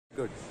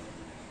good.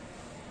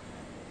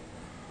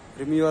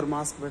 Remove your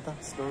mask, beta,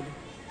 slowly.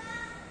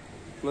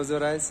 Close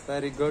your eyes.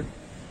 Very good.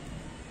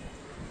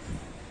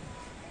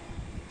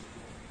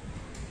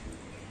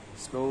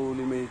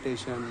 Slowly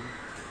meditation.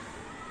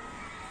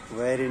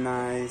 Very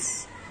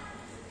nice.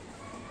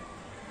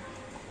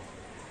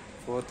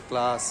 Fourth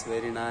class.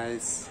 Very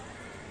nice.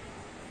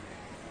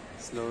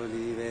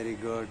 Slowly. Very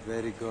good.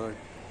 Very good.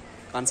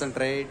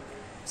 Concentrate.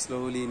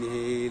 Slowly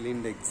inhale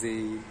and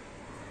exhale.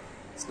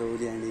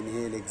 Slowly and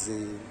inhale,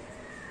 exhale.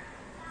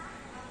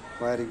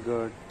 Very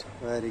good.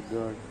 Very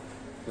good.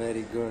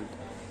 Very good.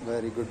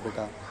 Very good,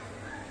 beta.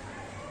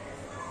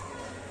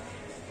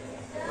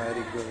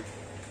 Very good.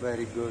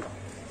 Very good.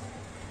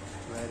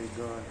 Very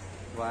good.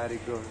 Very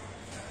good.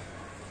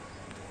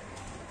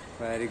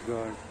 Very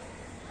good.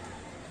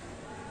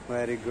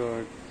 Very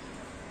good.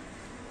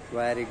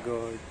 Very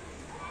good.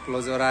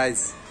 Close your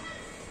eyes.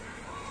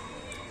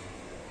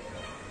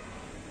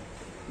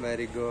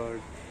 Very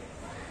good.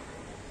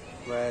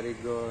 Very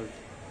good.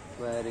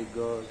 Very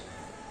good.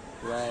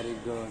 Very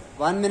good.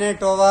 1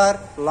 minute over.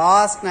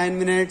 Last 9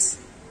 minutes.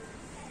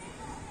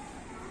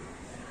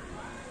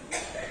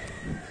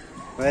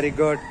 Very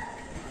good.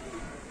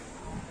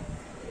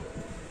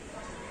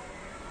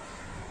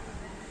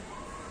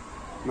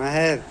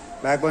 Maher,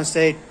 backbone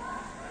straight.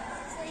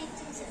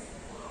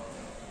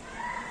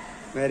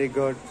 Very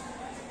good.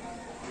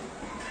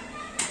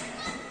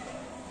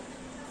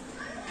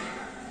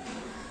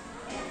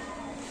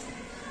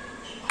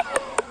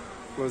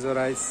 Close your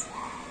eyes.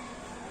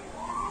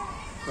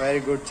 Very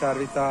good,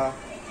 Charvita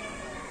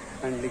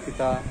and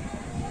Likita.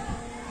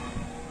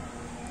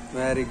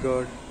 Very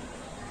good.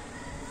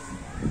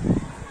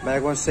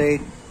 Backbone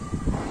straight.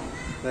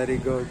 Very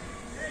good.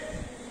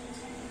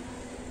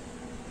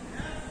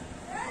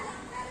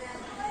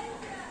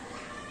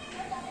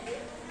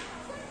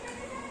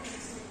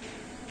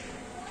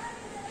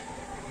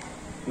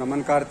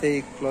 Naman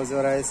Karthik, close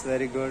your eyes.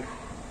 Very good.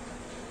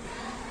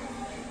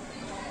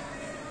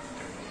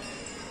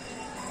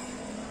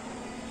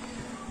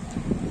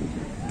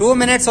 Two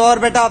minutes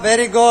over, beta.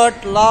 Very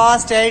good.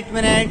 Last 8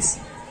 minutes.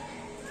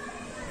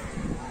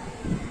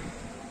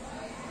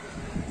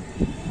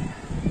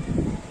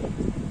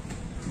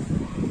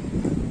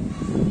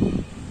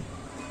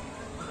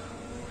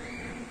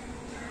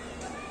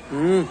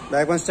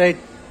 Back one straight.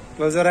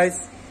 Close your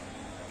eyes.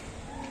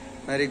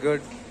 Very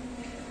good.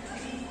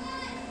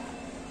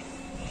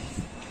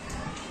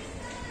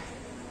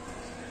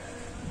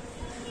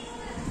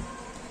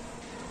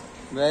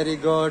 Very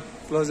good.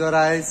 Close your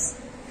eyes.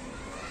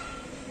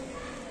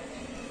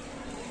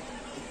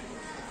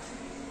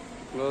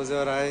 Close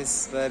your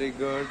eyes. Very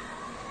good.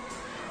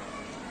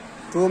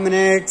 2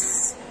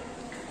 minutes.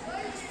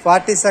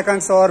 40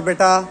 seconds over,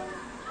 beta.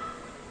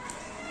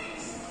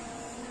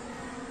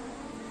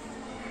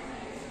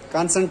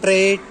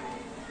 Concentrate.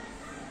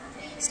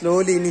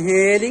 Slowly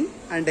inhaling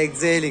and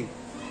exhaling.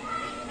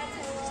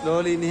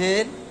 Slowly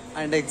inhale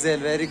and exhale.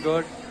 Very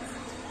good.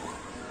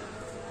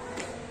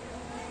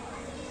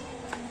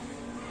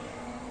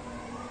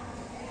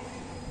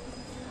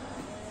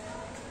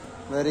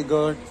 Very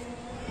good.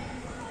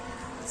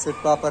 Sit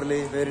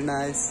properly. Very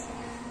nice.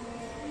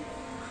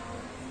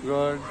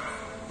 Good.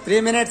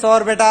 3 minutes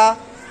over, beta.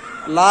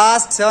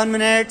 Last 7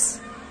 minutes.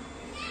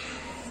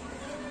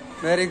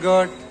 Very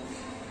good.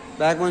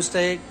 Backbone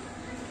straight.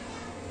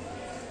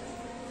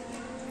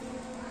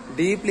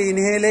 Deeply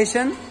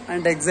inhalation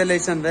and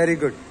exhalation. Very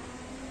good.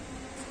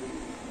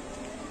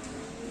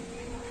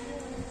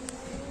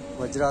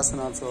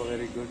 Vajrasana also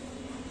very good.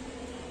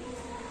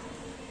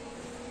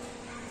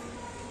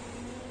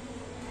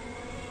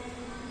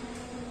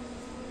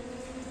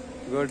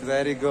 Good,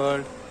 very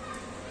good.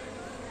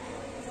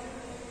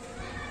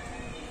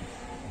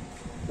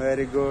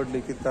 Very good,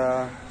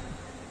 Likita,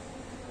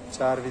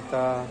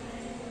 Charvita,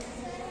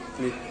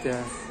 Nitya.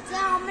 Sir,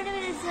 how many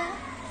minutes, sir?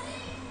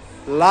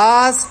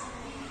 Last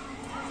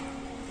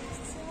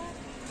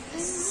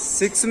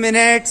 6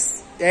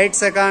 minutes, 8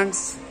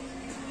 seconds.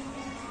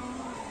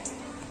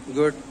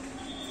 Good.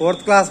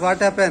 Fourth class, what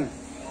happened?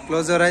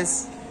 Close your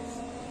eyes.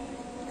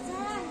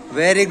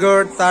 Very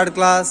good. Third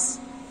class.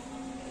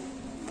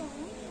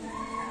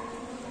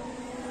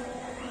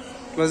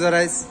 Close your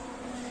eyes.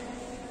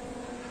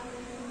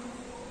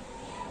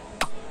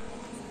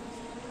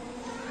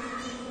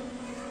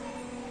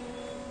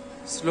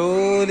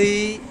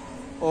 Slowly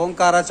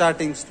Omkara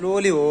chanting.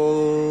 Slowly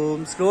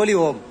Om. Slowly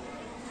Om.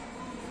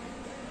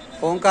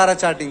 Omkara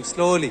chanting.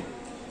 Slowly.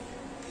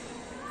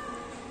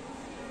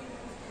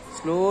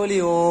 Slowly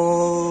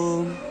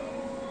Om.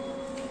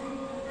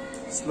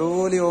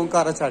 Slowly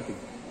Omkara chanting.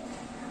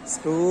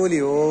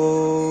 Slowly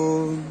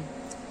Om.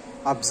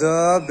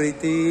 Observe,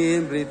 breathe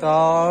in, breathe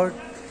out.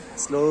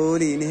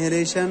 Slowly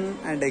inhalation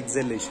and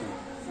exhalation.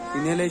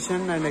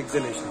 Inhalation and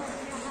exhalation.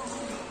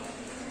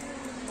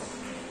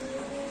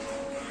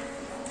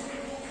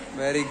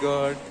 Very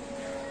good.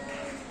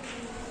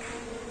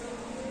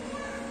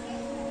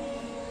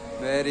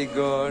 Very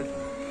good.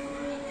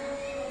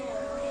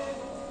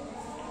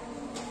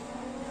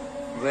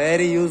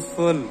 Very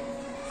useful.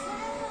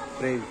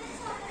 Brain.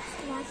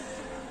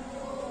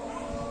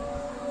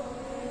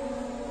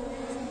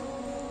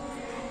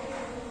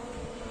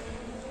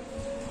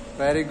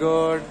 Very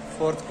good.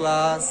 Fourth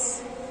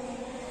class.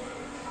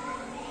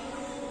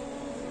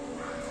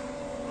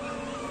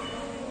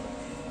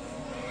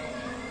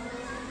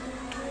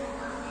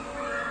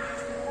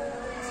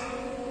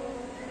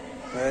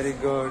 Very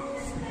good.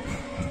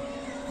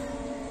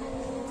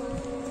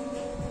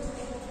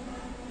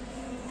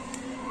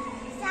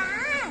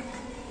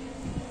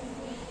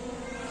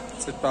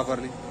 Sit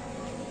properly.